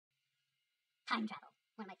Time travel,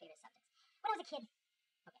 one of my favorite subjects. When I was a kid,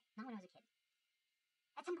 okay, not when I was a kid.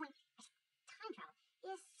 At some point, I said, time travel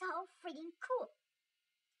is so freaking cool.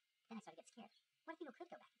 Then I started to get scared. What if people could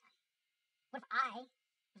go back in time? What if I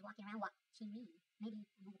was walking around watching me? Maybe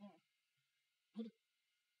I'm over there. Maybe.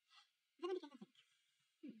 Then I began to think,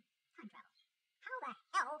 time travel. How the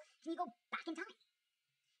hell can you go back in time?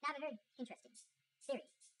 Now I have a very interesting theory,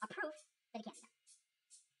 a proof that it can't be done.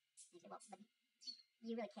 And you say, well, but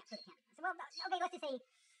you really can't prove it can't be done. So, well, okay, let's just say,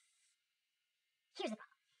 here's the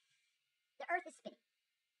problem. The Earth is spinning.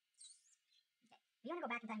 Okay. If you want to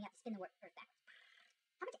go back in time, you have to spin the Earth backwards.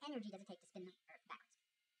 How much energy does it take to spin the Earth backwards?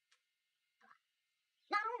 A lot.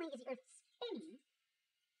 Not only is the Earth spinning,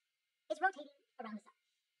 it's rotating around the sun.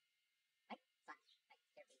 Right? Sun. Right?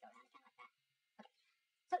 There we go around it kind of like that. Okay.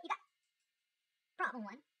 So you got problem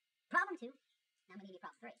 1. Problem 2. Now I'm going to give you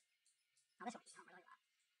problem 3. Now this one is really loud.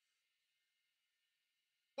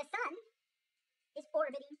 The sun is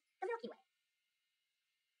orbiting the Milky Way.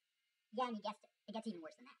 Yeah, and you guessed it. It gets even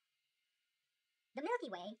worse than that. The Milky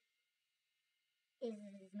Way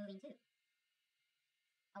is moving too.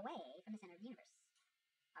 Away from the center of the universe.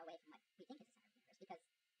 Or away from what we think is the center of the universe, because,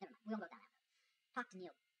 never mind, we won't go down that road. Talk to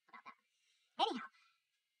Neil about that one. Anyhow,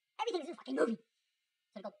 everything is just fucking moving.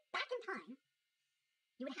 So to go back in time,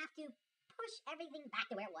 you would have to push everything back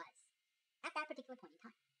to where it was at that particular point in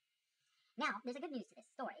time. Now, there's a good news to this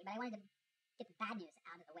story, but I wanted to get the bad news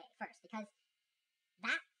out of the way first, because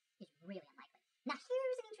that is really unlikely. Now,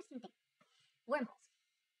 here's an interesting thing. Wormholes.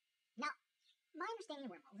 Now, my understanding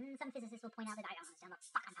of wormholes, and some physicists will point out that I don't understand what the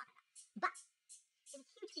fuck I'm talking about, but there's a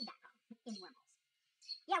huge feedback problem in wormholes.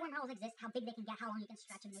 Yeah, wormholes exist, how big they can get, how long you can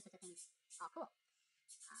stretch them, those sorts of things. All cool.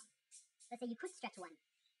 Let's say you could stretch one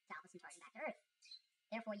to Alpha Centauri and back to Earth.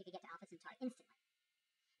 Therefore, you could get to Alpha Centauri instantly.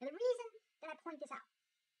 Now, the reason that I point this out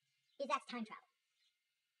is that's time travel.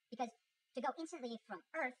 Because to go instantly from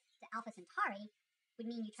Earth to Alpha Centauri would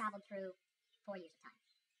mean you traveled through 4 years of time.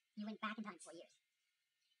 You went back in time 4 years.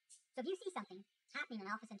 So if you see something happening on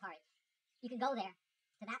Alpha Centauri, you can go there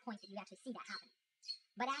to that point that you actually see that happening.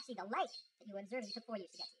 But actually, the light that you were observing took 4 years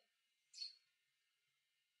to get to you.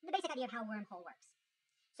 The basic idea of how a wormhole works.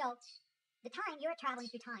 So, the time, you're traveling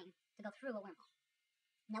through time to go through a wormhole.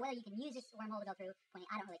 Now, whether you can use this wormhole to go through,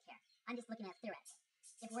 I don't really care. I'm just looking at theoretical.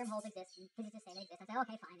 If wormholes exist, and physicists say they exist, I say,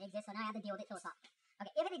 okay, fine, they exist, so now I have to deal with it philosophically.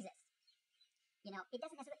 Okay, if it exists, it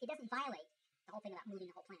doesn't violate the whole thing about moving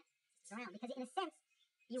the whole planet around, because in a sense,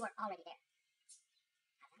 you are already there.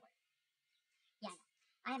 How does that work? Yeah, I know.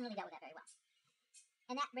 I haven't really dealt with that very well.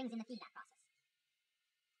 And that brings in the feedback process.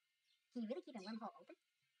 Can you really keep a wormhole open?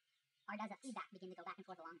 Or does a feedback begin to go back and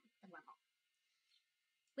forth along the wormhole?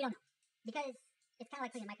 We don't know. Because it's kind of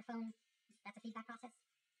like putting a microphone, that's a feedback process.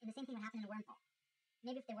 And the same thing would happen in a wormhole.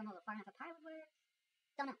 Maybe if the wormholes were far enough apart, it would work.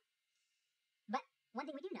 Don't know. But one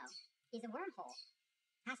thing we do know is a wormhole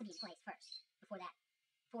has to be in place first before that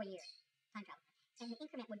 4-year time travel. And the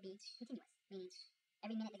increment would be continuous, meaning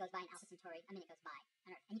every minute that goes by in Alpha Centauri, a minute goes by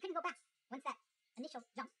on Earth. And you couldn't go back. Once that initial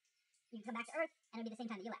jump, you could come back to Earth, and it would be the same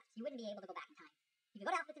time that you left. You wouldn't be able to go back in time. You could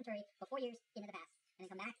go to Alpha Centauri, go 4 years into the past, and then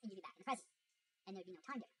come back, and you'd be back in the present. And there'd be no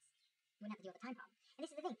time difference. You wouldn't have to deal with the time problem. And this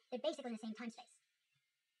is the thing. They're basically in the same time space.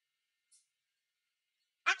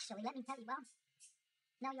 Actually, let me tell you, well,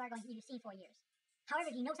 no, you've seen 4 years.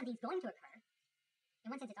 However, if you know something's going to occur, in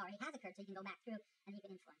one sense it already has occurred, so you can go back through and you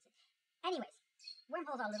can influence it. Anyways,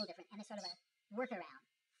 wormholes are a little different, and they're sort of a workaround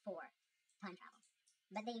for time travel.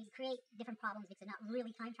 But they create different problems because they're not really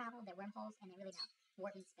time travel, they're wormholes, and they're really about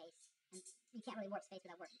warping space. And you can't really warp space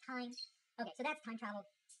without warping time. Okay, so that's time travel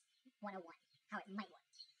 101, how it might work.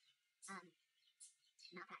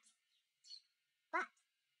 Not practical. But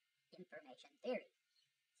information theory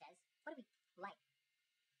says, what do we like?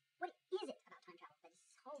 What is it about time travel that is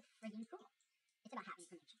so friggin' cool? It's about having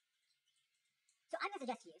information. So I'm going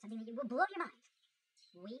to suggest to you something that will blow your mind.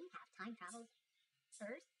 We have time travelers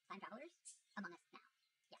among us now.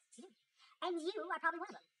 Yes, we do. And you are probably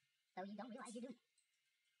one of them, though you don't realize you're doing it.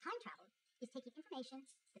 Time travel is taking information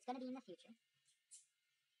that's going to be in the future.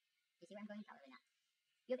 You see where I'm going? Probably not.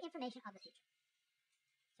 You have information of the future.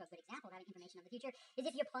 So a good example of having information of the future is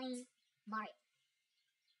if you're playing Mario.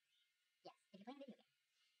 Yes, if you're playing a video game.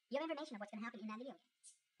 You have information of what's going to happen in that video game.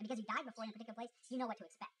 And because you died before in a particular place, you know what to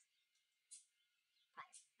expect. Prior.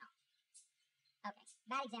 No. Okay,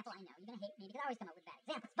 bad example, I know. You're going to hate me because I always come up with bad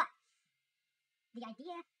examples. But the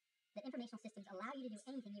idea that informational systems allow you to do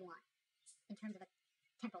anything you want in terms of a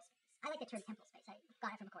temporal space. I like the term temporal space. I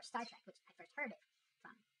got it from, of course, Star Trek, which I first heard it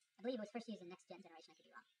from. I believe it was first used in Next Gen Generation. I could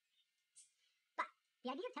be wrong. But the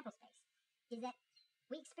idea of temporal space is that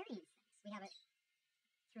we experience things. We have it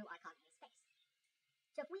through our cognitive space.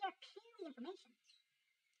 So if we are purely information,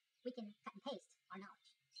 we can cut and paste our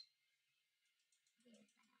knowledge. Weird,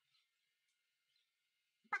 I know.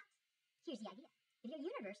 But here's the idea. If your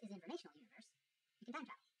universe is an informational universe, you can time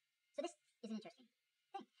travel. So this is an interesting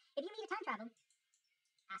thing. If you meet a time travel,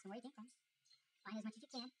 ask them where you came from, find as much as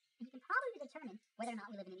you can, and you can probably determine whether or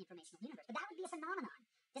not we live in an informational universe. But that would be a phenomenon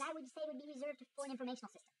that I would say would be reserved for an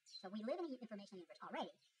informational system. So if we live in an informational universe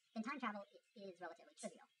already, then time travel is relatively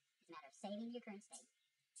trivial. It's a matter of saving your current state,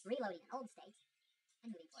 reloading an old state,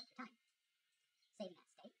 and moving forward through time. Saving that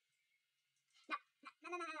state. Now,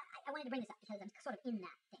 I wanted to bring this up because I'm sort of in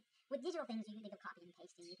that thing. With digital things, you can think of copying and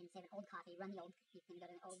pasting. You can save an old copy, run the old, you can go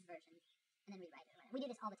to an old version, and then rewrite it. We do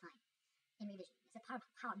this all the time in revision. It's a part of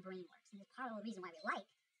how our brain works, and it's part of the reason why we like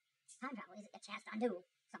time travel is a chance to undo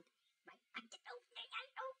something, right? I know.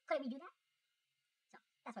 Could we do that? So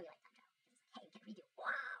that's why we like time travel. Because it's like, hey, we can redo.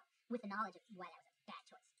 Wow! With the knowledge of why that was a bad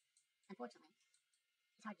choice. Unfortunately,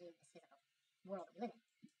 it's hard to do in this physical world that we live in.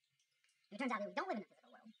 If it turns out that we don't live in a physical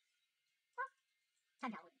world, well,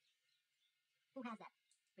 time travel wouldn't. Who has that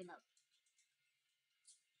remote?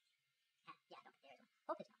 Yeah, don't there is one.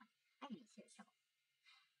 Hope there's not one. I'm going to be in serious trouble.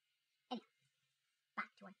 Anyhow,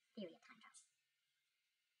 back to our theory of time travel.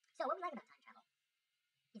 So what we like about time travel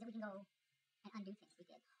is that we can go and undo things we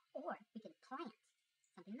did, or we can plant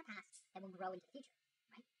something in the past that will grow into the future,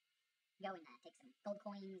 right? Go and take some gold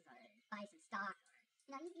coins or buy some stock,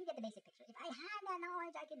 or you get the basic picture. If I had that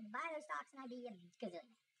knowledge, I could buy those stocks and I'd be a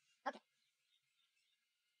gazillionaire. Okay,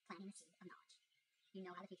 planting the seed of knowledge. You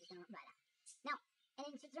know how the future's going to ride out. Now,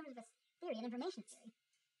 and in terms of this theory, an information theory,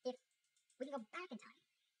 if we can go back in time,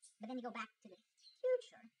 but then we go back to the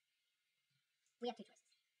future, we have two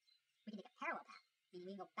choices. We can take a parallel path, meaning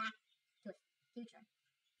we can go back to a future,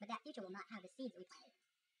 but that future will not have the seeds that we planted in.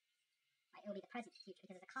 Right? It will be the present future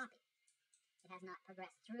because it's a copy. It has not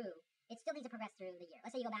progressed through. It still needs to progress through the year.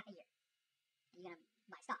 Let's say you go back a year, and you're going to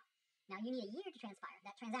buy stock. Now you need a year to transpire.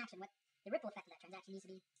 That transaction, what the ripple effect of that transaction needs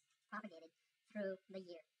to be propagated through the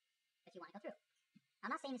year that you want to go through. I'm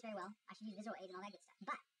not saying this very well. I should use visual aids and all that good stuff.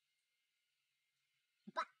 But,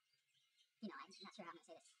 I'm not sure how I'm going to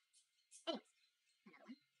say this. Anyways, another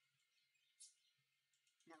one.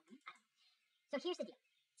 I don't know. So here's the deal.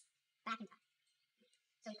 Back in time.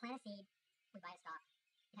 So we plant a seed, we buy a stock,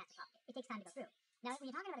 it has to propagate. It takes time to go through. Now, when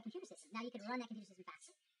you're talking about a computer system, now you could run that computer system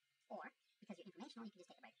faster, or, because you're informational, you can just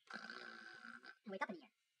take a break and wake up in a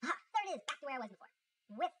year. Ha! There it is! Back to where I was before.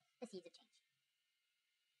 With the seeds of change.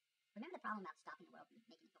 Remember the problem about stopping the world and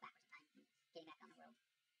making it go backwards in time and getting back on the world?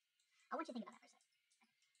 I want you to think about that for a second.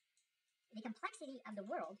 The complexity of the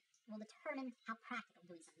world will determine how practical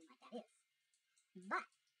doing something like that is. But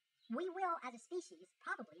we will, as a species,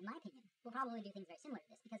 probably, in my opinion, will probably do things very similar to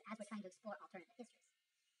this, because as we're trying to explore alternative histories.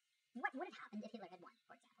 What would have happened if Hitler had won,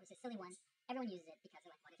 for example? It's a silly one. Everyone uses it because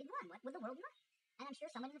they're like, what if he won? What would the world be like? And I'm sure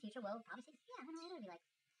someone in the future will probably say, yeah, I don't know, it would be like,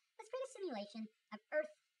 let's create a simulation of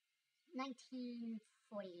Earth 1943.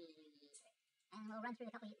 And we'll run through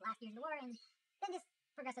the couple of last years of the war and then just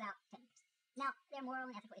progress it out 10 years. Now, there are moral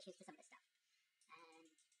and ethical issues to some of this stuff. And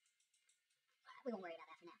we won't worry about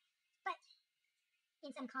that for now. But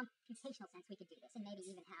in some computational sense, we could do this and maybe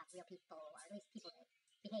even have real people, or at least people that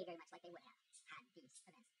behave very much like they would have had these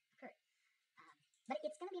events occurred. But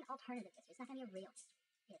it's going to be an alternative history. It's not going to be a real history.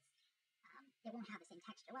 It won't have the same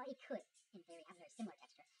texture. Well, it could, in theory, have a very similar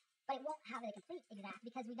texture. But it won't have a complete exact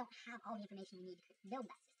because we don't have all the information we need to build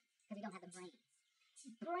that system. Because we don't have the brains.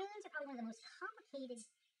 Brains are probably one of the most complicated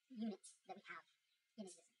units that we have in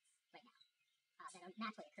existence right now that are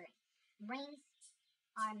naturally occurring. Brains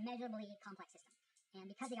are a measurably complex system. And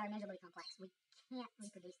because they are measurably complex, we can't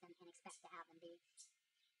reproduce them and expect to have them be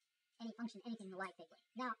any function, anything like they would.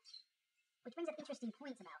 Now, which brings up interesting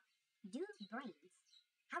points about,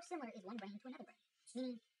 how similar is one brain to another brain?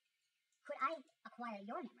 Meaning, could I acquire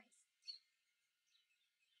your memories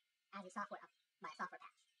as a software by a software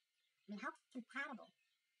patch? I mean, how compatible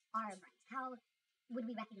are our brains? How would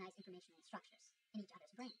we recognize information and structures in each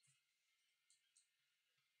other's brains?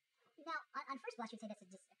 Now, on first blush, you'd say that's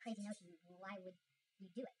just a crazy notion. Why would you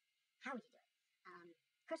do it? How would you do it?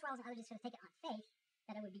 Kurzweil and others just sort of take it on faith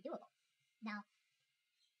that it would be doable. Now,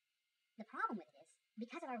 the problem with it is,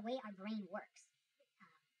 because of our way our brain works,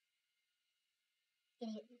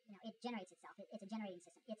 it generates itself. It's a generating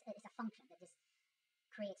system. It's a function that just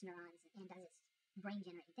creates neurons and does its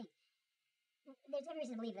brain-generating thing. There's every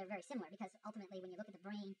reason to believe they're very similar, because ultimately, when you look at the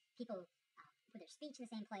brain, people put their speech in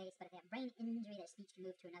the same place, but if they have brain injury, their speech can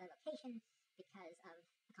move to another location because of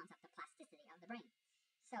the concept of plasticity of the brain.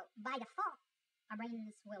 So, by default, our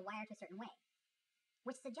brains will wire to a certain way,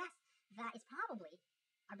 which suggests that our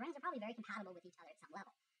brains are probably very compatible with each other at some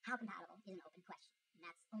level. How compatible is an open question. And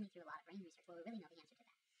that's only through a lot of brain research where we really know the answer to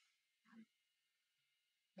that.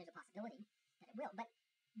 There's a possibility that it will, but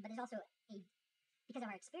there's also because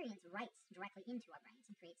our experience writes directly into our brains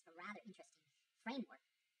and creates a rather interesting framework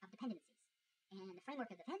of dependencies. And the framework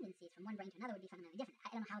of dependencies from one brain to another would be fundamentally different. I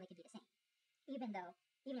don't know how they could be the same. Even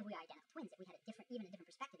if we are identical twins, if we had a different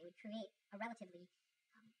perspective, it would create a relatively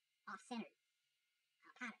off-centered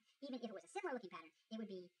pattern. Even if it was a similar looking pattern,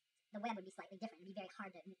 the web would be slightly different. It would be very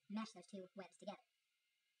hard to mesh those two webs together.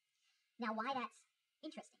 Now, why that's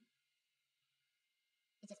interesting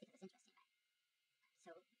is just because it's interesting, right?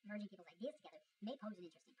 So merging people's ideas together may pose an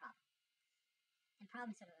interesting problem. And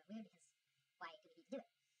problem is sort of weird because why do we need to do it?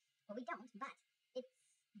 Well, we don't, but it's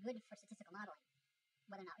good for statistical modeling,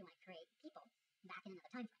 whether or not we want to create people back in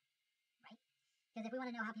another time frame, right? Because if we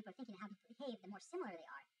want to know how people are thinking and how people behave, the more similar they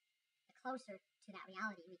are, the closer to that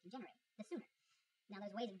reality we can generate, the sooner. Now,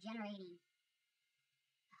 there's ways of generating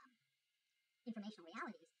informational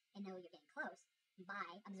realities and know you're getting close by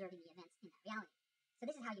observing the events in that reality. So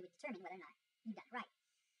this is how you would determine whether or not you've done it right.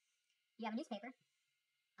 You have a newspaper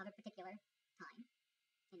of a particular time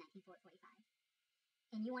in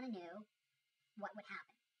 1945, and you want to know what would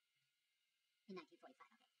happen in 1945.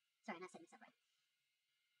 Okay, sorry, I'm not setting this up right.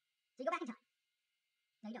 So you go back in time.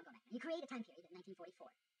 No, you don't go back. You create a time period of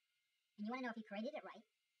 1944, and you want to know if you created it right.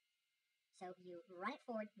 So you run it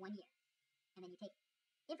forward 1 year, and then you take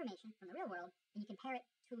information from the real world and you compare it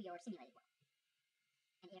to your simulated world.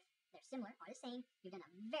 And if they're similar or the same, you've done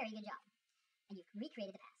a very good job, and you've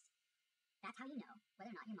recreated the past. That's how you know whether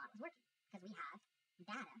or not your model is working, because we have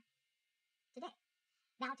data today.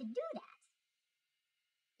 Now, to do that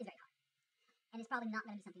is very hard, and it's probably not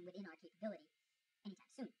going to be something within our capability anytime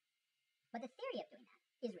soon. But the theory of doing that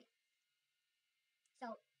is real.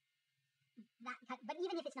 So, but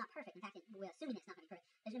even if it's not perfect, in fact, we're assuming it's not going to be perfect,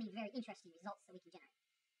 there's going to be very interesting results that we can generate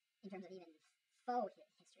in terms of even faux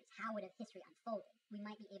histories. How would a history unfolded? We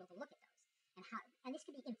might be able to look at those, and this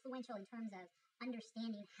could be influential in terms of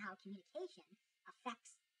understanding how communication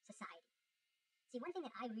affects society. See, one thing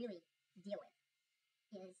that I really deal with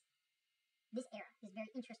is this era, this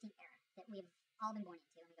very interesting era that we've all been born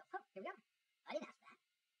into, and we go, oh, here we are. I didn't ask for that.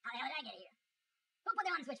 How the hell did I get here? Who put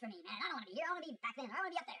the on switch for me, man? I don't want to be here. I want to be back then. I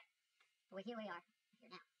want to be up there. But here we are,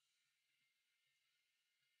 here now.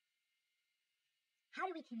 How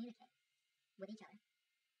do we communicate with each other?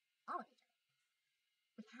 All of each other.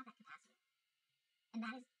 We have that capacity. And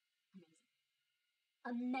that is amazing.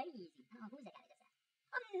 Amazing. I don't know who's that guy that does that.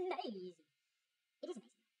 Amazing. It is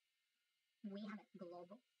amazing. We have a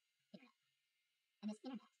global internet. And this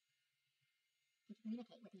internet can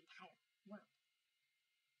communicate with the entire world.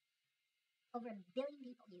 Over 1 billion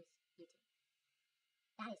people use YouTube.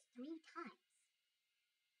 That is 3 times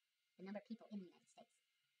the number of people in the United States.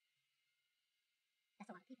 That's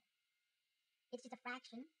a lot of people. It's just a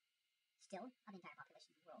fraction, still, of the entire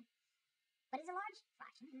population of the world. But it's a large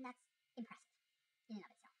fraction, and that's impressive in and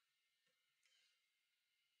of itself.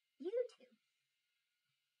 YouTube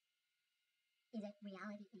is a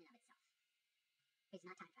reality in and of itself. It's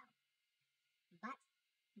not time travel. But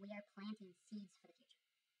we are planting seeds for the future.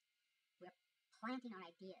 We're planting our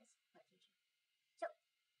ideas for the future. So,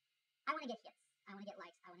 I want to get hits. I want to get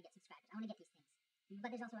likes. I want to get subscribers. I want to get these things. But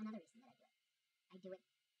there's also another reason that I do it. I do it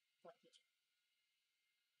for the future.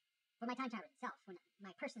 For my time travel itself, when my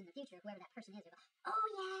person in the future, whoever that person is, will go, oh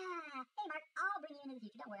yeah, hey Mark, I'll bring you into the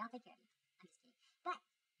future. Don't worry, I'll take care of you. I'm just kidding. But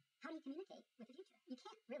how do you communicate with the future? You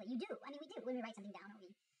can't really. You do. I mean, we do. When we write something down or we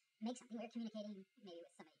make something, we're communicating maybe with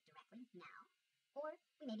somebody directly now, or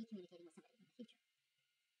we may be communicating with somebody in the future.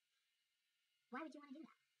 Why would you want to do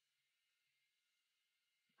that?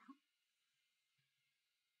 Well,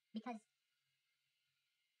 because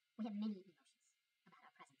we have many emotions about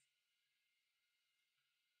our present.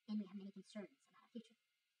 And we have many concerns about our future.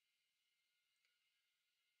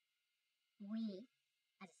 We,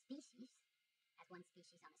 as a species, as one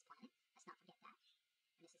species on this planet, let's not forget that,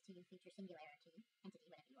 and this is to you, future singularity,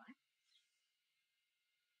 entity, whatever you are,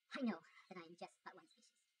 I know that I am just but one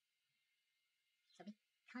species. So be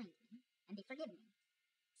kind to me, and forgive me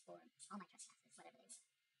for all my trespasses, whatever they were.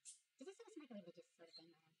 Does this seem like a religious sort of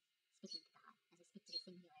thing when I'm speaking to God, as I speak to the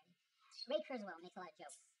singularity? Ray Kurzweil makes a lot of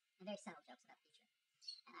jokes, and very subtle jokes about the future.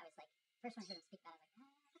 And I was like, first when I heard him speak about it, I was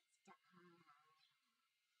like,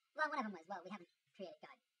 well, one of them was, well, we haven't created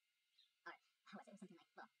God. Or, how was it? It was something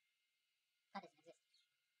like, well, God doesn't exist.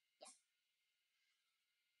 Yeah.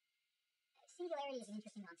 Singularity is an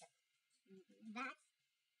interesting concept.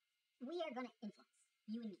 We are going to influence,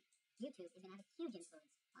 you and me. YouTube is going to have a huge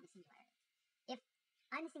influence on the singularity. If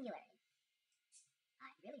I'm the singularity,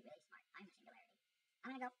 I'm really, really smart, I'm the singularity, I'm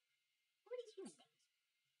going to go, who are these human beings?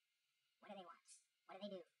 What do they want? What do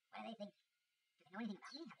they do? What do they think? Do they know anything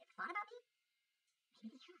about me? Have they ever thought about me?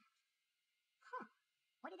 Maybe they have. Huh.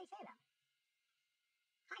 What did they say about me?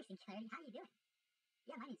 Hi, Singularity. How are you doing?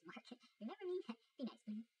 Yeah, my name's Mark. Remember me? Be nice,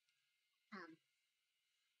 please.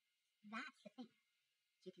 That's the thing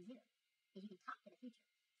that you can do, is you can talk to the future,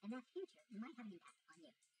 and that future might have an impact on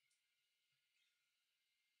you.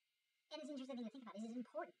 And it's an interesting thing to think about. Is it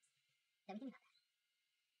important that we think about that?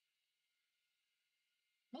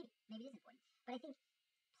 Maybe it is important. But I think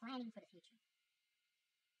planning for the future,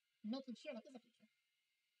 making sure there is a future,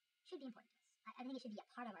 should be important to us. I think it should be a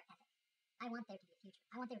part of our ethic. I want there to be a future.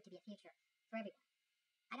 I want there to be a future for everyone.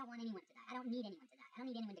 I don't want anyone to die. I don't need anyone to die. I don't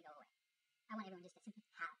need anyone to go away. I want everyone just to simply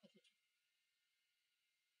have a future.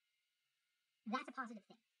 That's a positive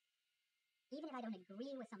thing. Even if I don't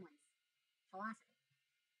agree with someone's philosophy,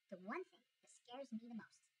 the one thing that scares me the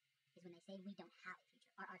most is when they say we don't have a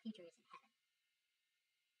future, or our future is in heaven.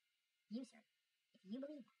 You, sir, if you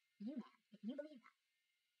believe that, you, man, if you believe that,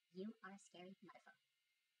 you are a scary motherfucker.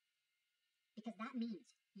 Because that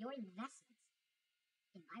means your investment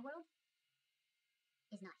in my world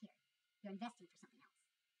is not here. You're investing for something else.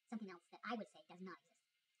 Something else that I would say does not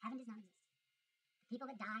exist. Heaven does not exist. The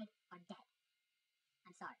people that died are dead.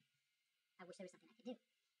 I'm sorry. I wish there was something I could do.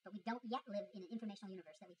 But we don't yet live in an informational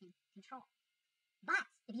universe that we can control. But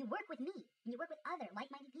if you work with me, and you work with other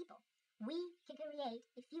like-minded people, we can create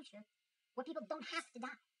a future where people don't have to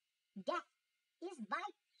die. Death is by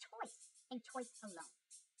choice, and choice alone.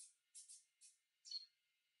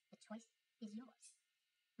 The choice is yours.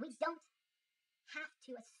 We don't have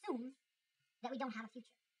to assume that we don't have a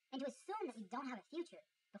future. And to assume that we don't have a future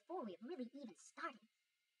before we really even started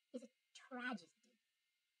is a tragedy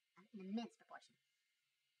of an immense proportion.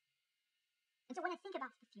 And so when I think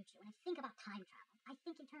about the future, when I think about time travel, I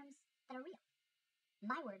think in terms that are real.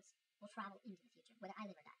 My words will travel into the future, whether I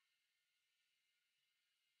live or die.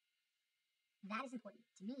 That is important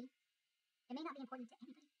to me. It may not be important to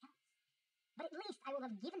anybody else. But at least I will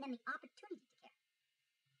have given them the opportunity to care.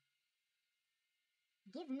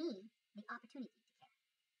 Give me the opportunity to care.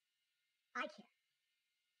 I care.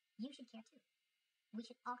 You should care too. We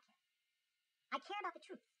should all care. I care about the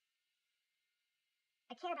truth.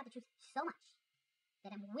 I care about the truth so much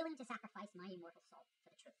that I'm willing to sacrifice my immortal soul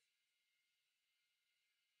for the truth.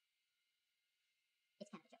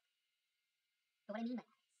 It's kind of a joke. But what I mean by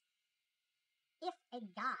that is, if a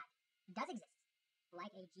God does exist, like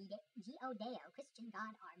a G-O-D-O, Christian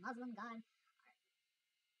God, or Muslim God, or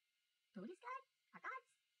Buddhist God, or gods,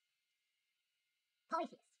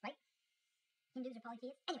 polytheists, right? Hindus are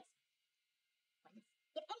polytheists. Anyways, what is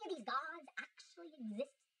this? If any of these gods actually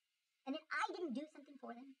exist, and then I didn't do something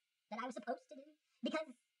for them that I was supposed to do, because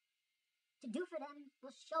to do for them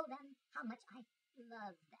will show them how much I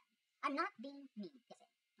love them. I'm not being mean. Yes, I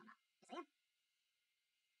am. No, I'm not. Yes, I am.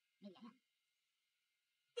 Maybe I am.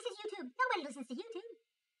 This is YouTube. Nobody listens to YouTube.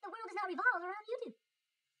 The world does not revolve around YouTube.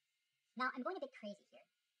 Now, I'm going a bit crazy here.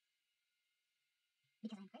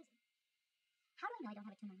 Because I'm crazy. How do I know I don't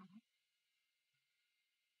have a tumor in my head?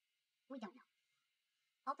 We don't know.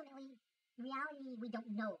 Ultimately, in reality, we don't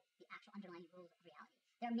know the actual underlying rules of reality.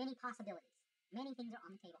 There are many possibilities. Many things are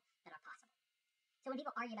on the table that are possible. So when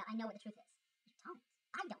people argue about, I know what the truth is, you don't.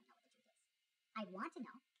 I don't know what the truth is. I want to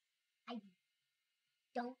know. I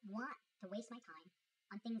don't want to waste my time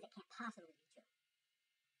on things that can't possibly be true.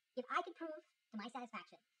 If I could prove to my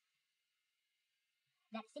satisfaction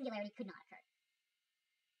that singularity could not occur,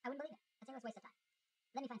 I wouldn't believe it. I'd say let's waste of time.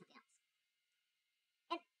 Let me find something else.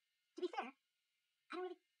 And to be fair, I don't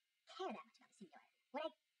really care that much about the singularity. What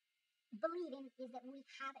I believe in is that we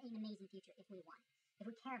have an amazing future if we want, if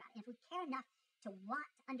we care about it, and if we care enough to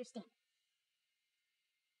want to understand it.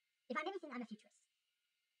 If I'm anything, I'm a futurist.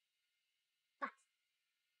 But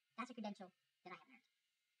that's a credential that I haven't earned.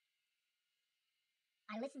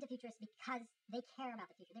 I listen to futurists because they care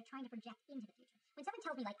about the future. They're trying to project into the future. When someone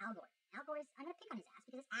tells me, like Al Gore is, I'm going to pick on his ass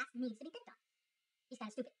because his ass needs to be picked on. He's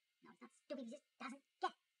kind of stupid. No, he's not stupid. He just doesn't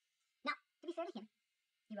get it. Now, to be fair to him,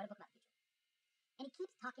 he wrote a book about the future. And he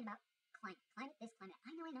keeps talking about climate. Climate this, climate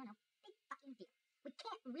that. I know. Big fucking deal. We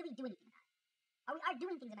can't really do anything about it. Or we are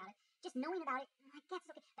doing things about it. Just knowing about it, I guess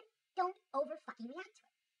it's okay. But don't over-fucking react to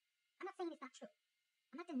it. I'm not saying it's not true.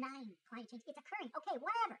 I'm not denying climate change. It's occurring. Okay,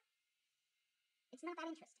 whatever. It's not that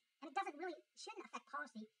interesting. And it shouldn't affect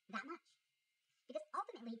policy that much. Because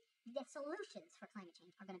ultimately, the solutions for climate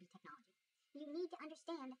change are going to be technology. You need to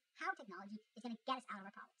understand how technology is going to get us out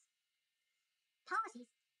of our problems.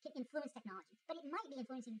 Policies can influence technology, but it might be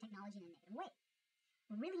influencing technology in a negative way.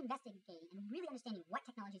 Really investigating and really understanding what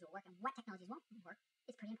technologies will work and what technologies won't work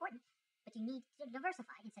is pretty important. But you need to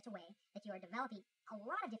diversify in such a way that you are developing a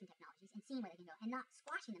lot of different technologies and seeing where they can go and not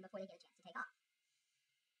squashing them before they get a chance to take off.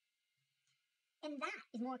 And that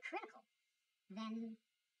is more critical than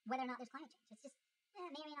whether or not there's climate change. It's just, may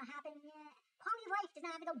or may not happen. Quality of life does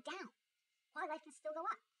not have to go down. Quality of life can still go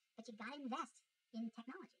up. But you got to invest in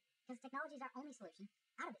technology, because technology is our only solution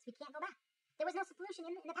out of this. We can't go back. There was no solution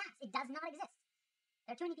in the past. It does not exist.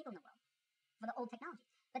 There are too many people in the world for the old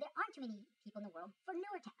technologies, but there aren't too many people in the world for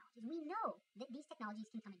newer technologies. We know that these technologies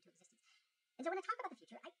can come into existence. And so when I talk about the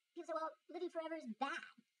future, people say, well, living forever is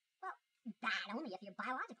bad. Well, bad only if you're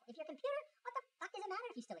biological. If you're a computer, what the fuck does it matter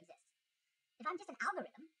if you still exist? If I'm just an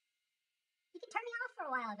algorithm, you can turn me off for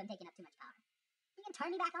a while if I'm taking up too much power. You can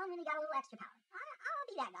turn me back on when you got a little extra power. I'll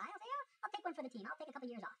be that guy. I'll say, oh, I'll take one for the team. I'll take a couple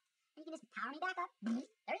years off. And you can just power me back up. There he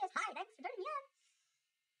is. Hi, thanks for turning me on.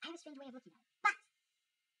 I have a strange way of looking at it, but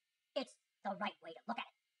it's the right way to look at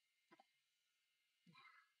it. Okay. No,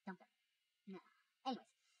 don't go. No.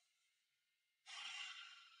 Anyways.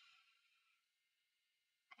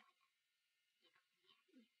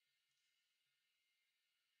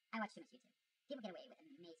 I watch too much YouTube. People get away with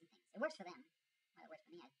amazing things. It works for them. Well, it works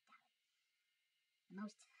for me. I doubt it. The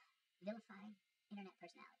most vilified internet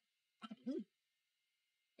personality. That could be me.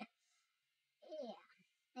 Yeah.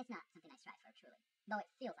 It's not something I strive for, truly. Though it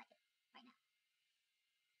feels like it right now.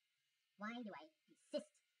 Why do I insist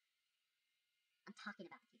on talking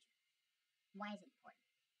about the future? Why is it important?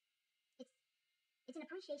 It's an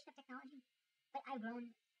appreciation of technology, but I've grown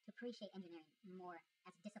to appreciate engineering more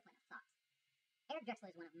as a discipline of thought. Eric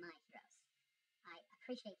Drexler is one of my heroes. I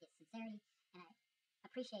appreciate his sincerity, and I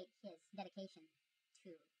appreciate his dedication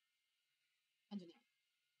to engineering.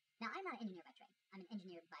 Now, I'm not an engineer by trade. I'm an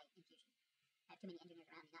engineer by infusion. I have too many engineers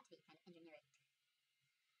around me not to be kind of engineering.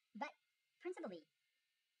 But principally,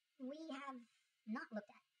 we have not looked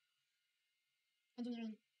at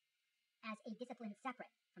engineering as a discipline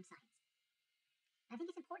separate from science. And I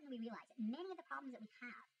think it's important that we realize that many of the problems that we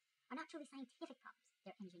have are not truly scientific problems.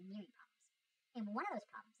 They're engineering problems. And one of those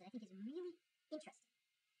problems that I think is really interesting,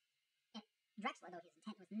 and Drexler, though his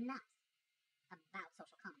intent was not about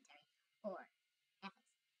social commentary or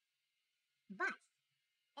ethics, but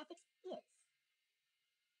ethics is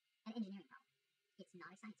an engineering problem. It's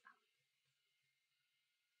not a science problem.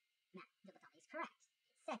 Matt Dillahunty is correct.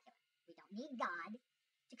 It's secular. We don't need God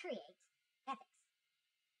to create ethics.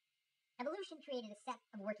 Evolution created a set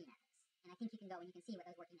of working ethics. And I think you can go and you can see what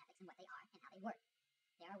those working ethics and what they are and how they work.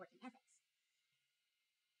 They are working ethics.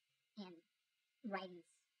 And writings,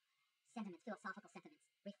 sentiments, philosophical sentiments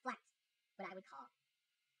reflect what I would call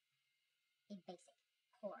a basic,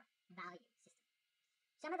 core value system.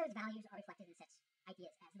 Some of those values are reflected in such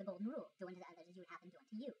ideas as the golden rule, do unto others as you would have them do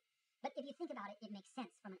unto you. But if you think about it, it makes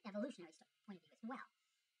sense from an evolutionary point of view as well.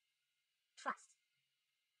 Trust.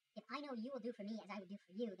 If I know you will do for me as I would do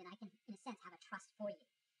for you, then I can, in a sense, have a trust for you.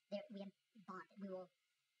 We have bonded. We will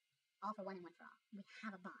all for one and one for all. We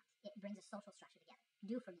have a bond. It brings a social structure together.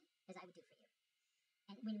 Do for me as I would do for you.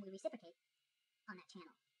 And when we reciprocate on that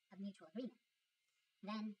channel of mutual agreement,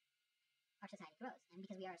 then our society grows. And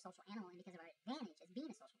because we are a social animal and because of our advantage as being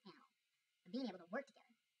a social animal, of being able to work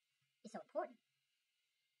together, is so important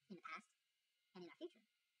in the past and in our future.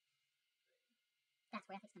 That's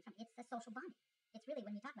where ethics comes from. It's the social bonding. It's really,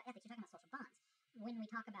 when we talk about ethics, you're talking about social bonds. When we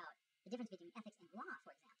talk about the difference between ethics and law,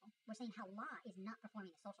 for example, we're saying how law is not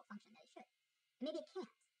performing the social function that it should. And maybe it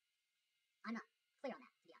can't. I'm not clear on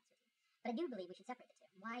that, to be honest with you. But I do believe we should separate the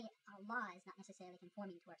two. Why our law is not necessarily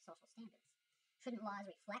conforming to our social standards. Shouldn't laws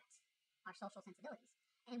reflect our social sensibilities?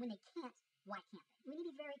 And when they can't, why can't they? We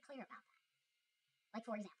need to be very clear about that. Like,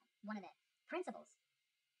 for example, one of the principles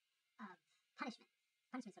of punishment.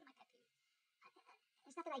 Punishment's sort of my pet peeve.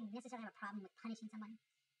 It's not that I necessarily have a problem with punishing someone,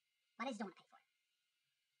 but I just don't want to pay for it.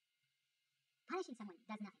 Punishing someone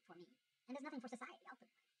does nothing for me, and does nothing for society,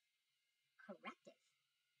 ultimately. Corrective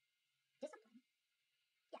discipline,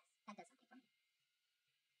 yes, that does something for me.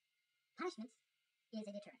 Punishment is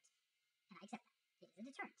a deterrent, and I accept that. It is a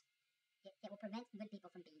deterrent. It will prevent good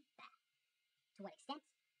people from being bad. To what extent?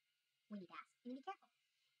 We need to ask. We need to be careful.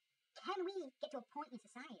 Can we get to a point in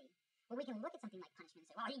society where we can look at something like punishment and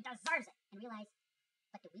say, well, he deserves it, and realize,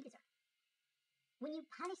 but do we deserve it? When you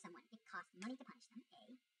punish someone, it costs money to punish them, A.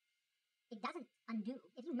 It doesn't undo,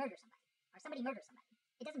 if you murder somebody, or somebody murders somebody,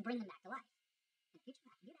 it doesn't bring them back to life. In the future,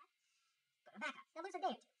 I can do that. Put them back up. They'll lose a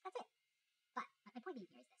day or two. That's it. But my point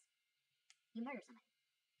being here is this. You murder somebody.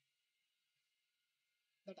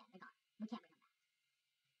 They're dead. They're gone. We can't bring them back.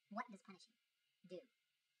 What does punishing do?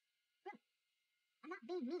 Really? I'm not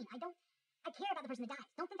being mean. I care about the person that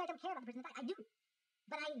dies. Don't think I don't care about the person that dies. I do.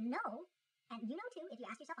 But I know, and you know too, if you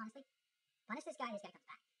ask yourself honestly, punish this guy comes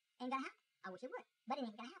back. Ain't gonna happen. I wish it would, but it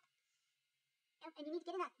ain't gonna happen. And you need to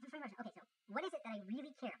get in that frame of, okay, so what is it that I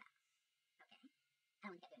really care about? Okay, I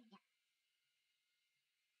don't want to get doing it yet.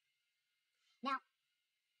 Now,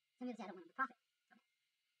 some people say I don't want them to profit from it.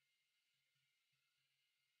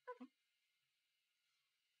 Okay.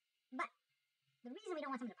 But the reason we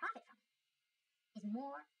don't want someone to profit from it is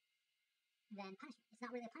more than punishment. It's not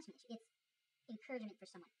really a punishment issue. It's encouragement for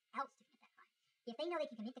someone else to commit that crime. If they know they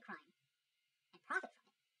can commit the crime and profit from it,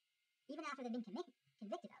 even after they've been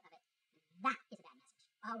convicted of it, that is a bad message.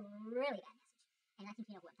 A really bad message. And I think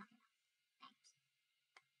you know who I'm talking about. Bankers.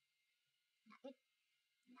 Not good.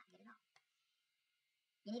 Not good at all.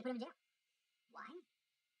 You need to put them in jail. Why?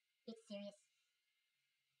 It's serious.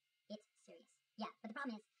 It's serious. Yeah, but the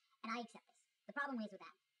problem is, and I accept this, the problem is with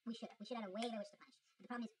that, we should have a way by which to punish. But the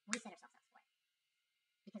problem is, we set ourselves up for it.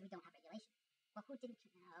 Because we don't have regulation. Well, who didn't?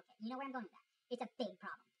 Okay, you know where I'm going with that. It's a big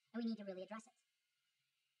problem, and we need to really address it.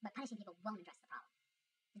 But punishing people won't address the problem.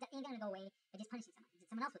 It ain't going to go away by just punishing someone.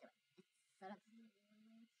 Someone else will do it. It's sort of...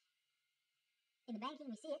 In the banking,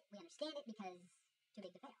 we see it, we understand it, because too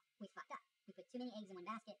big to fail. We fucked up. We put too many eggs in one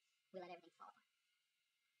basket, we let everything fall apart.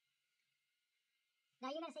 Now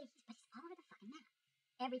you're going to say, but he's all over the fucking map.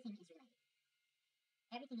 Everything is related.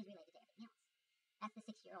 Everything is related to everything else. That's the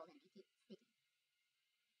 6-year-old in me speaking.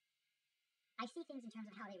 I see things in terms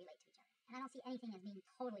of how they relate to each other, and I don't see anything as being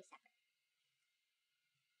totally separate.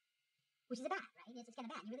 Which is bad, right? It's kind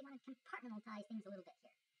of bad. You really want to compartmentalize things a little bit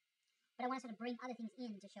here. But I want to sort of bring other things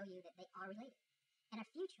in to show you that they are related. And our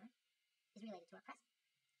future is related to our present.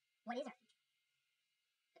 What is our future?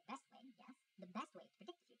 The best way, yes, the best way to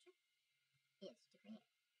predict the future is to create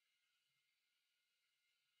it.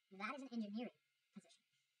 That is an engineering position.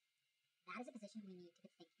 That is a position we need to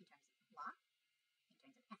think in terms of law, in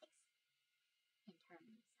terms of ethics, in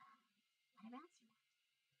terms of whatever else you want.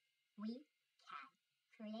 We can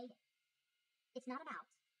create it. It's not about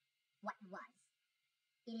what was.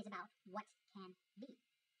 It is about what can be.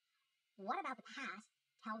 What about the past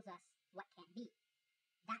tells us what can be?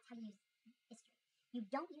 That's how you use history. You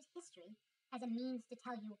don't use history as a means to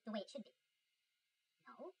tell you the way it should be.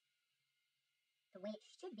 No. The way it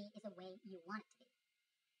should be is the way you want it to be.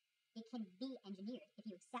 It can be engineered if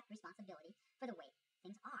you accept responsibility for the way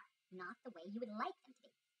things are, not the way you would like them to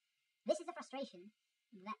be. This is a frustration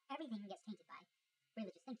that everything gets tainted by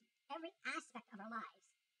religious thinking. Every aspect of our lives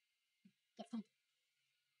gets tainted.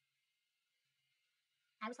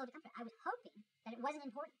 I was told to comfort. I was hoping that it wasn't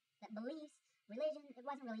important, that beliefs, religion, it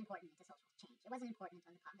wasn't really important to social change. It wasn't important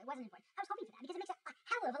on the problem. It wasn't important. I was hoping for that because it makes it a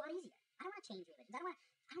hell of a lot easier. I don't want to change religions.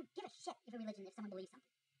 I don't give a shit if a religion, if someone believes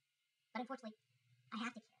something. But unfortunately, I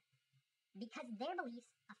have to care. Because their beliefs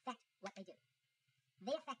affect what they do.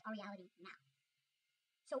 They affect our reality now.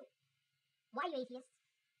 So, why are you atheists?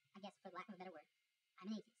 I guess for lack of a better word,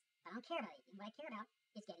 I'm an atheist. But I don't care about atheism. What I care about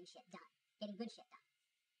is getting shit done. Getting good shit done.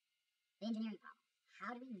 The engineering problem.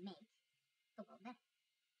 How do we make the world better?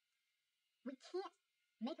 We can't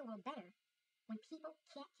make a world better when people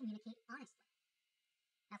can't communicate honestly.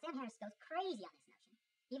 Now, Sam Harris goes crazy on this notion.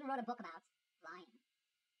 He even wrote a book about lying.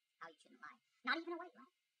 How you shouldn't lie. Not even a white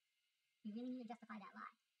lie. You really need to justify that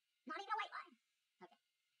lie. Not even a white lie. Okay.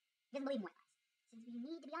 He doesn't believe in white lies. He says you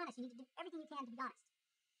need to be honest. You need to do everything you can to be honest.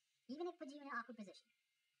 Even if it puts you in an awkward position.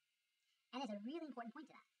 And there's a really important point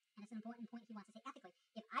to that. And it's an important point he wants to say ethically.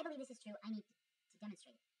 If I believe this is true, I need to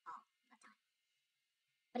demonstrate it all the time.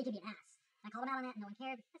 But he can be an ass. And I call him out on that and no one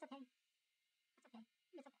cared. That's okay. That's okay.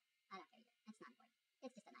 It's okay. I don't care either. It's not important.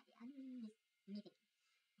 It's just an idea. I mean, just me thinking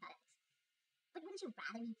about ethics. But wouldn't you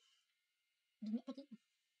rather me be nitpicky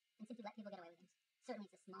and simply let people get away with things? Certainly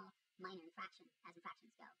it's a small, minor infraction, as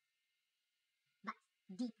infractions go. But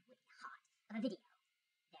deep within the heart of a video,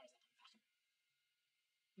 there is a confession.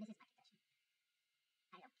 And this is my confession.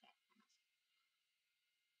 I don't care that much.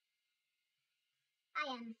 I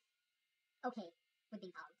am okay with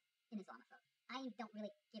being called an Islamophobe. I don't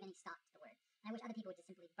really give any stock to the word. And I wish other people would just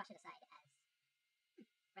simply brush it aside as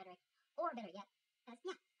rhetoric. Or better yet, as,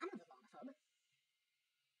 yeah, I'm an Islamophobe.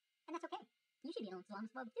 And that's okay. You should be an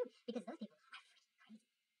Islamophobe too, because those people are freaking crazy.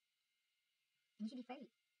 And you should be afraid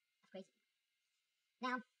of crazy people.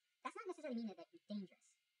 Now, that's not necessarily mean that they're dangerous.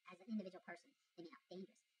 As an individual person, they may not be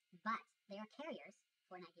dangerous. But they are carriers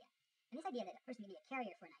for an idea. And this idea that a person can be a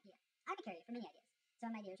carrier for an idea. I'm a carrier for many ideas.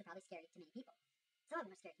 Some ideas are probably scary to many people. Some of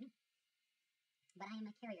them are scary to me. But I am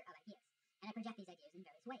a carrier of ideas. And I project these ideas in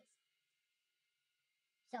various ways.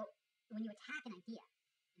 So, when you attack an idea,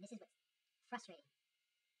 and this is what's frustrating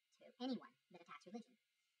to anyone that attacks religion,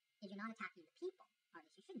 is you're not attacking the people, or at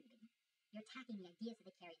least you shouldn't be. You're attacking the ideas that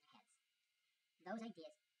they carry in their heads. Those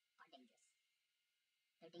ideas are dangerous.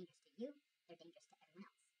 They're dangerous to you, they're dangerous to everyone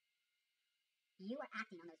else. You are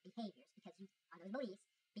acting on those behaviors because you, on those beliefs,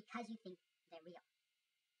 because you think they're real.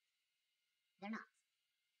 They're not.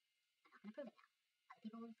 I'm not going to prove it now. Other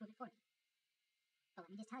people will prove it for me. But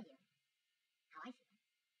let me just tell you how I feel.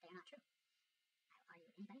 They are not true. I will argue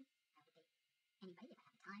with anybody. I will debate anybody if I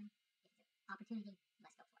have the time. If it's an opportunity,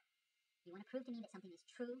 let's go for it. You want to prove to me that something is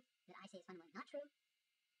true that I say is fundamentally not true?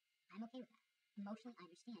 I'm okay with that. Emotionally, I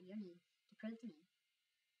understand your need to prove to me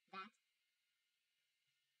that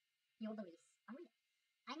your beliefs are real.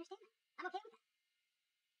 I understand that. I'm okay with that.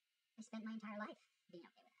 I spent my entire life being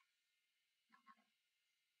okay with that. No, not really.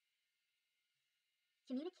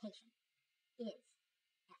 Communication is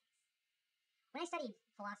ethics. When I studied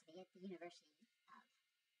philosophy at the University of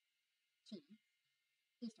Cheney,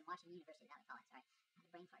 Eastern Washington University, that I call it, sorry, I had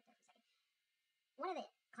a brain fart there for a second. One of the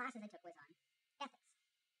classes I took was on ethics.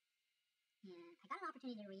 And I got an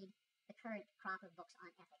opportunity to read the current crop of books on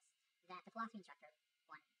ethics that the philosophy instructor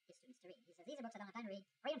wanted his students to read. He says, these are books I don't have time to read.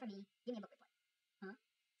 Read them for me. Give me a book report. Huh?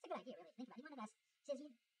 It's a good idea, really. Think about it. He wanted us. He says,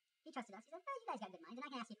 he trusted us. He said, well, you guys got good minds, and I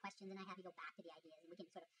can ask you questions, and I have you go back to the ideas, and we can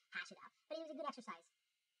sort of hash it out. But it was a good exercise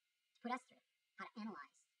to put us through how to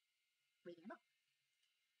analyze reading a book.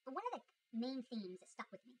 But one of the main themes that stuck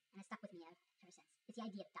with me, and has stuck with me ever since, is the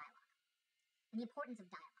idea of dialogue and the importance of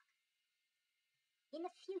dialogue. In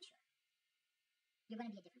the future, you're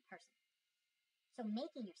going to be a different person. So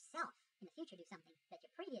making yourself in the future do something that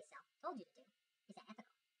your previous self told you to do, is that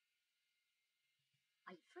ethical?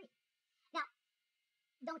 Are you free? Now,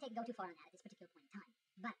 don't go too far on that at this particular point in time,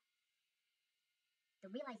 but the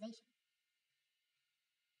realization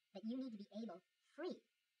that you need to be free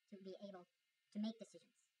to be able to make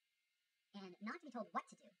decisions, and not to be told what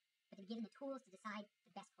to do, but to be given the tools to decide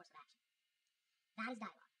the best course of action. That is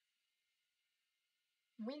dialogue.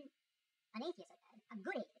 When an atheist, a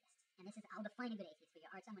good atheist, and this is, I'll define a good atheist for you,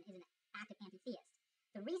 or someone is an active anti-theist.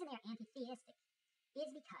 The reason they are anti-theistic is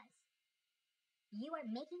because you are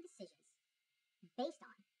making decisions based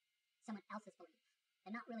on someone else's belief.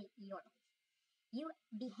 They're not really your belief. You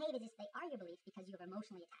behave as if they are your belief because you are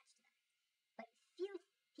emotionally attached to them. But few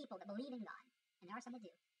people that believe in God, and there are some that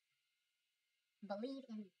do, believe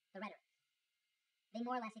in the rhetoric. They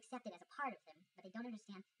more or less accept it as a part of them, but they don't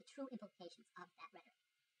understand the true implications of that rhetoric.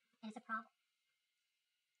 And it's a problem.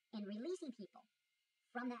 And releasing people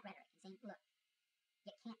from that rhetoric and saying, look,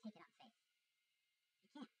 you can't take it on faith. You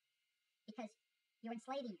can't. Because you're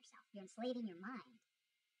enslaving yourself. You're enslaving your mind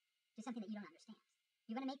to something that you don't understand.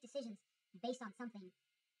 You're going to make decisions based on something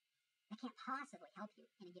that can't possibly help you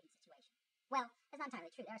in a given situation. Well, that's not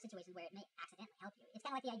entirely true. There are situations where it may accidentally help you. It's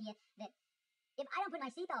kind of like the idea that if I don't put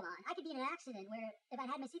my seatbelt on, I could be in an accident where if I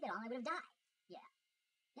had my seatbelt on, I would have died. Yeah.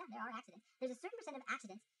 Yeah, there are accidents. There's a certain percent of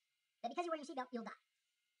accidents that because you're wearing your seatbelt, you'll die.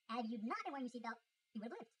 And if you'd not been wearing your seatbelt, you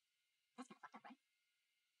would have lived. That's kind of fucked up, right?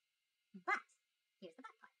 But, here's the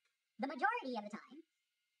but part. The majority of the time,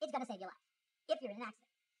 it's going to save your life. If you're in an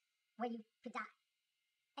accident where you could die.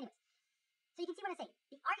 Anyways, so you can see what I'm saying.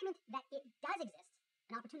 The argument that it does exist,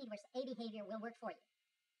 an opportunity where a behavior will work for you.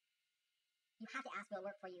 You have to ask, will it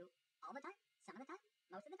work for you all the time? Some of the time?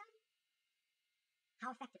 Most of the time? How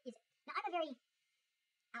effective is it? Now, I'm a very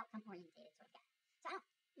outcome-orientated sort of guy. So I don't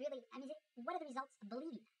really, what are the results of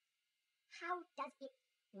believing that? How does it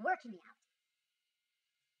work in reality?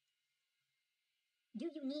 Do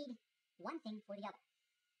you need one thing for the other?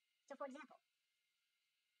 So, for example,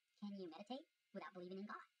 can you meditate without believing in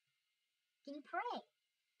God? Can you pray?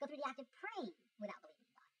 Go through the act of praying without believing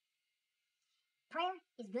in God. Prayer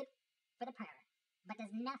is good for the prayer, but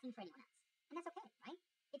does nothing for anyone else. And that's okay, right?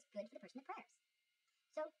 It's good for the person that prays.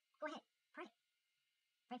 So, go ahead, pray.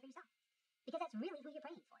 Pray for yourself. Because that's really who you're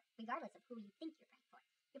praying for, regardless of who you think you're praying for.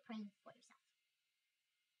 You're praying for yourself.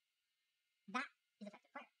 That is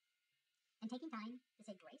effective prayer. And taking time to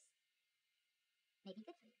say grace may be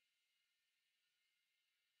good for you.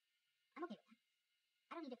 I'm okay with that.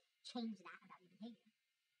 I don't need to change that about your behavior.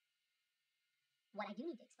 What I do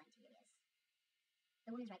need to explain to you is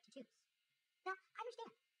the woman's right to choose. Now, I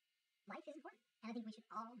understand. Life is important, and I think we should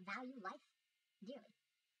all value life dearly.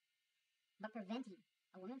 But preventing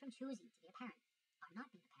a woman from choosing to be a parent or not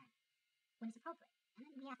being a parent when it's appropriate, and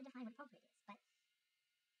then we have to define what appropriate is, but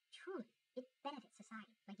truly, it benefits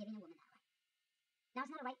society by giving a woman that right. Now,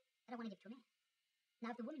 it's not a right that I want to give to a man. Now,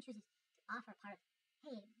 if the woman chooses to offer a part of,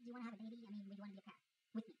 hey, do you want to have a baby? Would you want to be a parent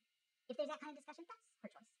with me? If there's that kind of discussion, that's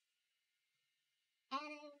her choice.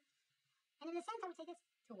 And in a sense, I would say this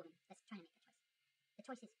to a woman that's trying to make a choice. The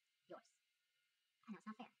choice is yours. I know it's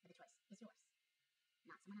not fair, but the choice is yours,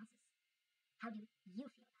 not someone else's. How do you feel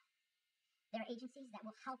about it? There are agencies that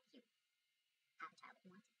will help you have a child if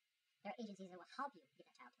you want to. There are agencies that will help you give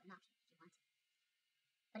that child to adoption if you want to.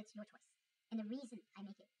 But it's your choice. And the reason I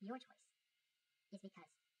make it your choice is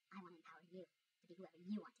because I want to empower you to be whoever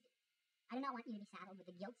you want to be. I do not want you to be saddled with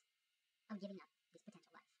the guilt of giving up this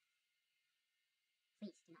potential life.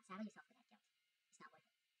 Please do not saddle yourself with that guilt. It's not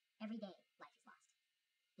worth it. Every day, life is lost.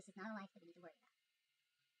 This is not a life that we need to worry about.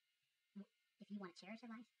 If you want to cherish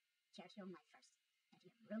your life, cherish your own life first. And if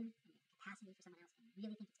you have room and you have capacity for someone else and you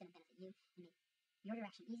really think it's going to benefit you and make your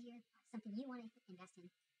direction easier, something you want to invest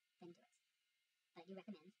in, then do it. But I do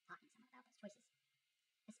recommend talking to someone about those choices,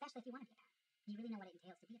 especially if you want to be a parent. Do you really know what it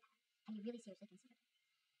entails to be a parent? Have you really seriously considered it?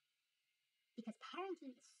 Because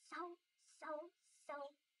parenting is so, do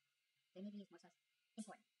I need to use more sauce?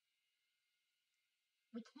 Important.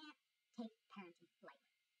 We can't take parenting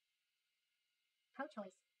lightly.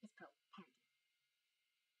 Pro-choice is pro-parenting.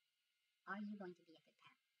 Are you going to be a good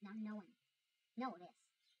parent? Now, know this,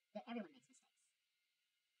 that everyone makes mistakes.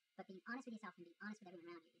 But being honest with yourself and being honest with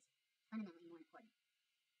everyone around you is fundamentally more important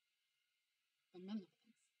than many of the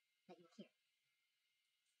things that you will hear.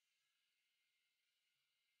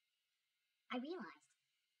 I realized,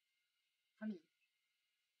 for me,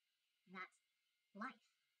 that life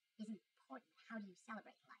is important. How do you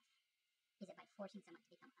celebrate life? Is it by forcing someone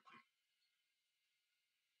to become a parent?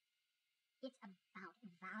 It's about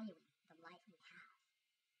valuing the life we have,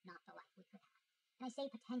 not the life we could have. And I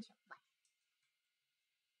say potential life.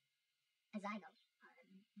 A zygote, or a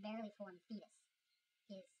barely formed fetus,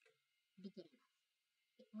 is beginning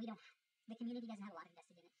life. The community doesn't have a lot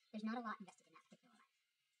invested in it. There's not a lot invested in that particular life.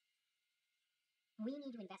 We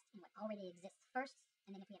need to invest in what already exists first,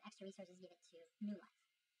 and then if we have extra resources, give it to new life.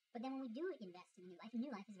 But then when we do invest in a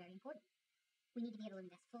new life is very important. We need to be able to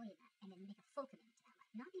invest fully in that, and then make a full commitment to that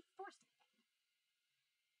life, not be forced to make that commitment.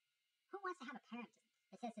 Who wants to have a parent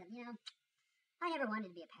that says to them, I never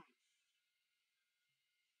wanted to be a parent?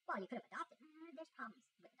 Well, you could have adopted. There's problems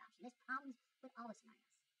with adoption. There's problems with all the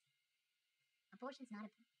scenarios. Abortion's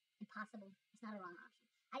not impossible. It's not a wrong option.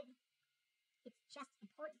 It's just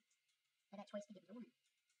important that choice be given to women.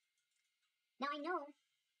 Now, I know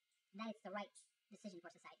that it's the right decision for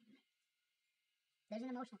society to make. There's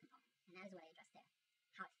an emotional component, and that is what I addressed there,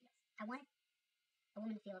 how it feels. I want a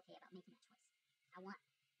woman to feel okay about making that choice. I want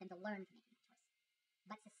them to learn from making that choice.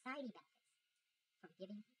 But society benefits from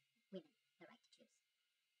giving women the right to choose.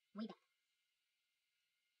 We benefit.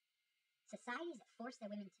 Societies that force their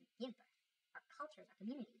women to give birth, our cultures, our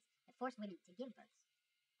communities that force women to give birth,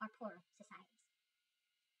 are poorer societies.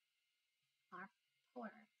 Are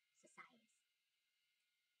poorer societies.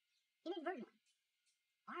 Inadvertently,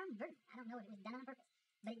 or inadvertently, I don't know if it was done on purpose,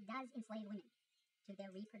 but it does enslave women to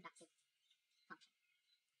their reproductive function.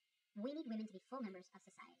 We need women to be full members of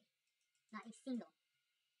society, not a single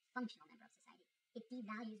functional member of society. It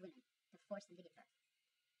devalues women to force them to give birth.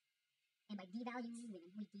 And by devaluing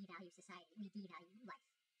women, we devalue society, we devalue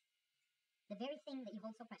life. The very thing that you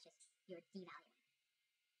hold so precious, you're devaluing.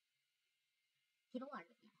 People will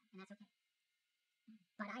argue with me on that, and that's okay.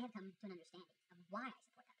 But I have come to an understanding of why I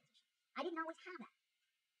support that position. I didn't always have that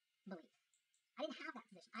belief. I didn't have that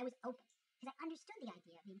position. I was open because I understood the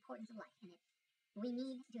idea of the importance of life and that we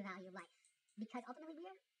need to value life because ultimately we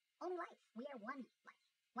are only life. We are one life,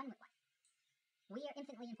 one with life. We are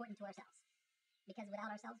infinitely important to ourselves because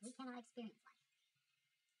without ourselves we cannot experience life.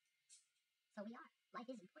 So we are.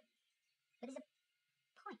 Life is important. But there's a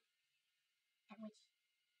point at which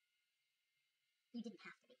you didn't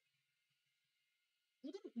have to be. You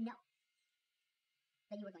didn't know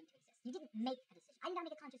that you were going to exist. You didn't make a decision. I did not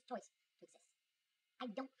make a conscious choice to exist. I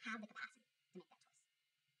don't have the capacity to make that choice.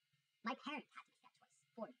 My parents had to make that choice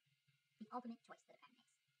for me. The ultimate choice that a parent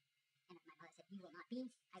makes. And if my mother said, you will not be,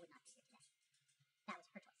 I would not be here today. That was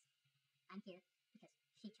her choice. I'm here because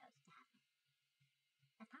she chose to have me.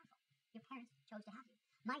 That's powerful. Your parents chose to have you.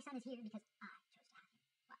 My son is here because I chose to have him.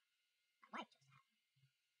 Well, my wife chose to have him.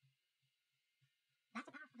 That's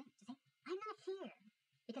a powerful thing to say. I'm not here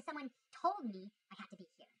because someone told me I had to be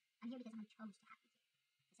here. I'm here because someone chose to have me here.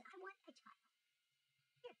 I said, I want a child.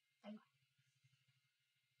 Here, there you are.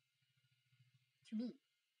 To me,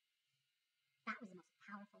 that was the most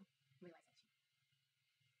powerful realization.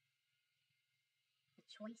 The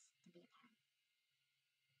choice to be a parent.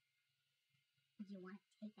 Would you want to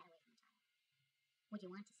take that away from a child? Would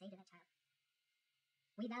you want to say to that child,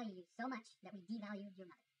 we value you so much that we devalued your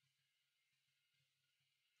mother?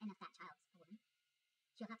 And if that child's a woman,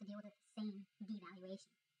 she'll have to deal with the same devaluation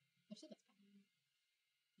if she gets pregnant.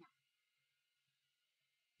 No.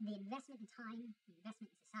 The investment in time, the investment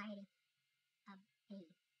in society of a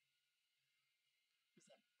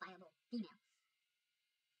viable female,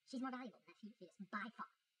 she's more valuable than that fetus by far,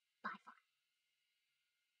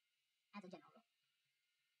 as a general rule.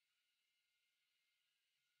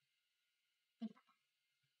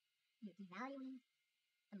 devaluing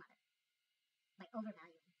the mother, by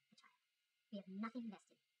overvaluing the child. We have nothing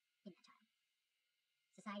invested in that child.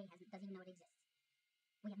 Society doesn't even know it exists.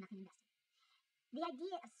 We have nothing invested. The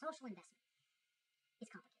idea of social investment is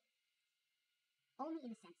complicated, only in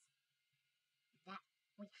the sense that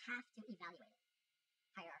we have to evaluate it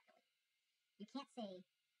hierarchically. You can't say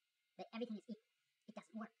that everything is equal. It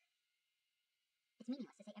doesn't work. It's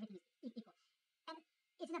meaningless to say everything is equal. And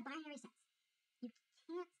it's in a binary sense. You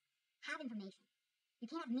can't have information. You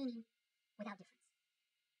can't have meaning without difference.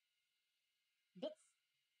 Bits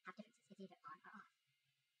have differences. It's either on or off.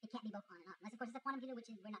 It can't be both on and off. Unless, of course, it's a quantum computer, which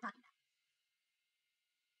we're not talking about.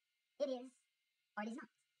 It is or it is not.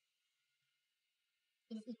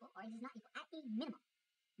 It is equal or it is not equal. At a minimum,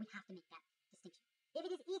 we have to make that distinction. If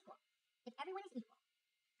it is equal, if everyone is equal,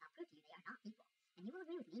 I'll prove to you they are not equal. And you will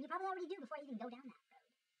agree with me, and you probably already do before I even go down that road.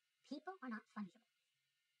 People are not fungible.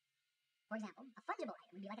 For example, a fungible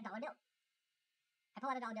item would be like a dollar bill. I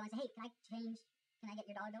pull out a dollar bill and say, hey, can I get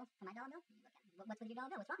your dollar bill for my dollar bill? And you look at me, what's with your dollar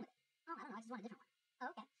bill? What's wrong with it? Oh, I don't know, I just want a different one. Oh,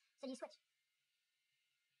 okay. So you switch.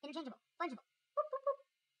 Interchangeable, fungible. Boop, boop, boop.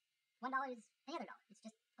 $1 is any other dollar. It's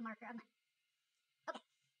just a marker of money. Okay,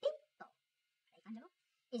 people. Are they fungible?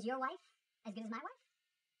 Is your wife as good as my wife?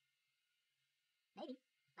 Maybe,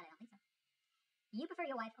 but I don't think so. You prefer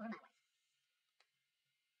your wife over my wife.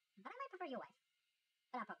 But I might prefer your wife.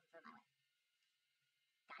 But I'll probably prefer my wife.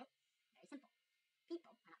 Got it? Very simple.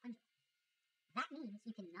 People are not fungible. That means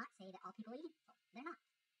you cannot say that all people are equal. They're not.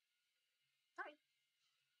 Sorry.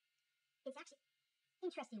 It's actually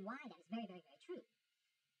interesting why that is very, very, very true.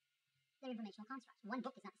 They're informational constructs. One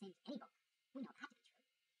book is not the same as any book. We know that to be true.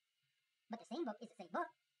 But the same book is the same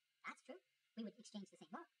book. That's true. We would exchange the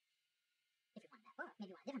same book. If we wanted that book,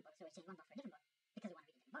 maybe we want a different book, so we exchange one book for a different book. Because we want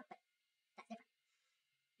to read a different book, but that's different.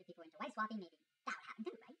 If people are into wife swapping, maybe that would happen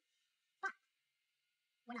too, right? But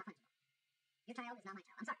we're not fungible. Your child is not my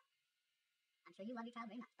child. I'm sorry. I'm sure you love your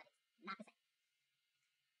child very much, but it's not the same.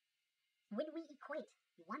 When we equate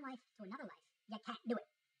one life to another life, you can't do it.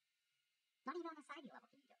 Not even on a society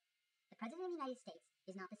level can you do it. The President of the United States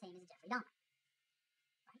is not the same as Jeffrey Dahmer.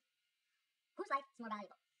 Right? Whose life is more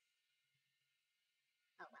valuable?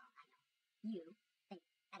 Oh, well, I know. You think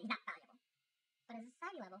that he's not valuable. But at a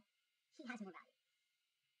society level, he has more value.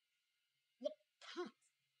 You can't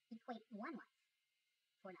equate one life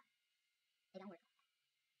for another. They don't work like that.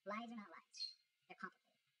 Lives are not lives. They're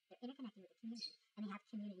complicated. They're interconnected with the community, and they have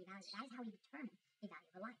community value. That is how we determine the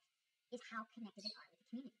value of a life, is how connected they are with the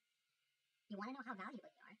community. You want to know how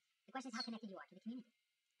valuable you are? The question is how connected you are to the community,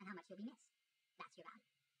 and how much you'll be missed. That's your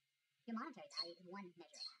value. Your monetary value is one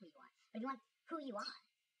measure of who you are. But if you want who you are,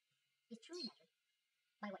 is truly measured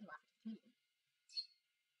by what you offer to the community.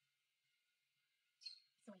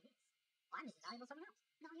 It's the way it is. Oh, I'm just as valuable as someone else.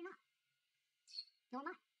 No, you're not. Nor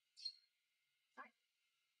am I. Sorry.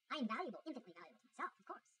 I am valuable, infinitely valuable to myself, of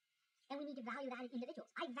course. And we need to value that as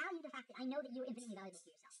individuals. I value the fact that I know that you're infinitely valuable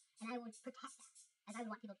to yourself. And I would protect that, as I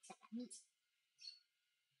would want people to protect that me.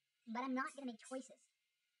 But I'm not going to make choices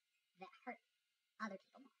that hurt other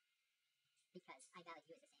people more. Because I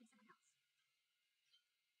value you as the same as someone else.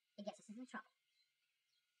 It gets us into trouble.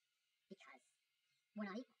 Because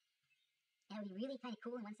we're not equal. And it would be really kind of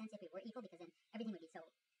cool in one sense if we were equal, because then everything would be so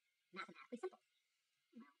mathematically simple.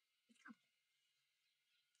 Well, it's complicated.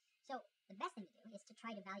 So the best thing to do is to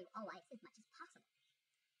try to value all lives as much as possible.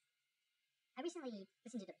 I recently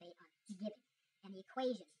listened to a debate on giving and the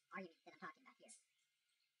equation argument that I'm talking about here.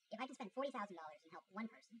 If I can spend $40,000 and help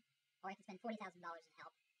one person, or I can spend $40,000 and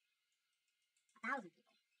help 1,000 people,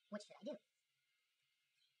 which should I do?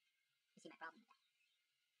 You see my problem with that.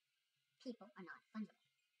 People are not fungible.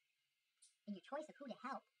 And your choice of who to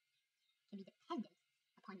help can be dependent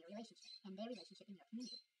upon your relationship and their relationship in your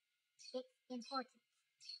community. It's important.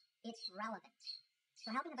 It's relevant. So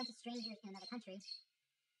helping a bunch of strangers in another country,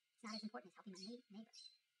 it's not as important as helping my neighbor.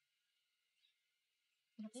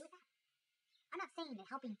 You okay with that? I'm not saying that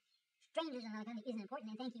helping strangers in another country isn't important,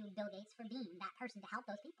 and thank you, Bill Gates, for being that person to help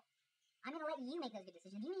those people. I'm going to let you make those good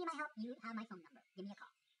decisions. If you need my help, you have my phone number. Give me a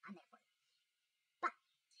call. I'm there for you. But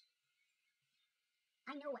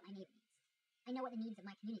I know what my neighbor needs. I know what the needs of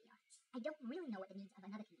my community are. I don't really know what the needs of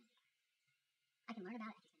another community are. I can learn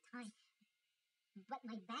about it, I can spend time. But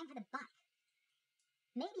my bang for the buck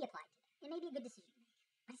may be applied to them. It may be a good decision to make.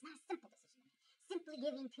 But it's not a simple decision to make. Simply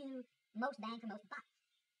giving to most bang for most buck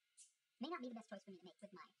may not be the best choice for me to make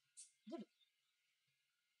with my giving.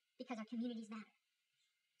 Because our communities matter.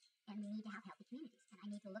 And we need to have healthy communities. And I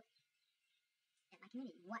need to look at my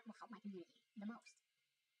community. What will help my community the most?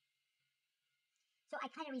 So I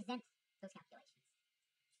kind of resent those calculations.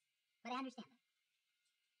 But I understand them.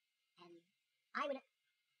 And I would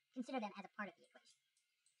consider them as a part of the equation.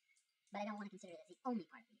 But I don't want to consider it as the only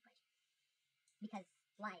part of the equation. Because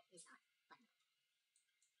life is not fungible.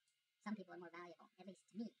 Some people are more valuable, at least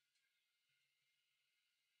to me.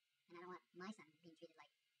 And I don't want my son being treated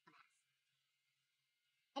like a mass.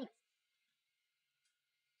 Anyways,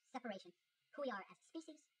 separation. Who we are as a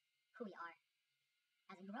species, who we are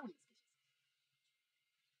as a growing species.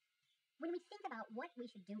 When we think about what we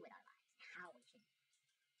should do with our lives, how we should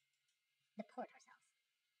deport ourselves,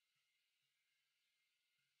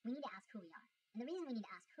 we need to ask who we are. And the reason we need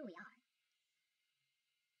to ask who we are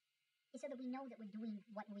is so that we know that we're doing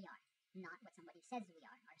what we are, not what somebody says we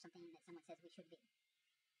are, or something that someone says we should be.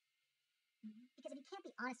 Because if you can't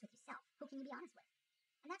be honest with yourself, who can you be honest with?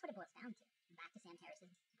 And that's what it boils down to. Back to Sam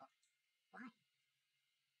Harris's book, Lying.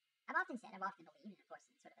 I've often said, I've often believed, and of course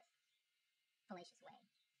in sort of a fallacious way,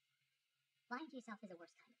 lying to yourself is the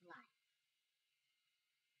worst kind of lie.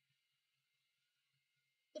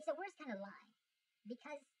 It's the worst kind of lie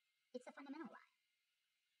because it's a fundamental lie.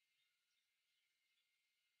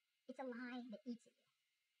 It's a lie that eats at you.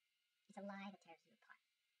 It's a lie that tears you apart.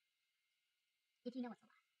 If you know it's a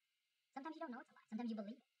lie. Sometimes you don't know it's a lie. Sometimes you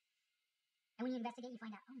believe it. And when you investigate, you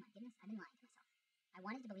find out, oh my goodness, I've been lying to myself. I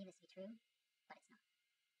wanted to believe this to be true, but it's not.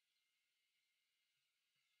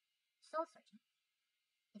 Soul searching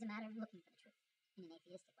is a matter of looking for the truth in an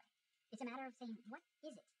atheistic way. It's a matter of saying, what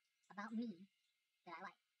is it about me that I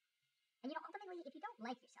like? And you know, ultimately, if you don't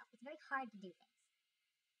like yourself, it's very hard to do things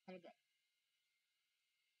that are good.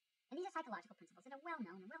 And these are psychological principles that are well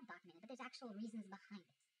known and well documented, but there's actual reasons behind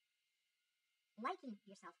it. Liking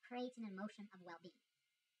yourself creates an emotion of well-being.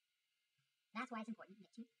 That's why it's important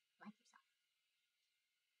that you like yourself.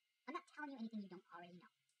 I'm not telling you anything you don't already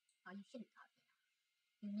know, or you shouldn't already know.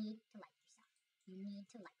 You need to like yourself. You need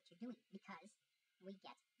to like what you're doing, because we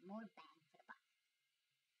get more bang for the buck.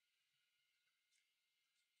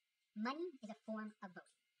 Money is a form of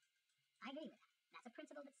voting. I agree with that. That's a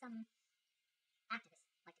principle that some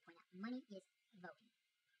activists like to point out. Money is voting.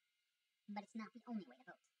 But it's not the only way to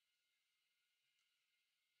vote.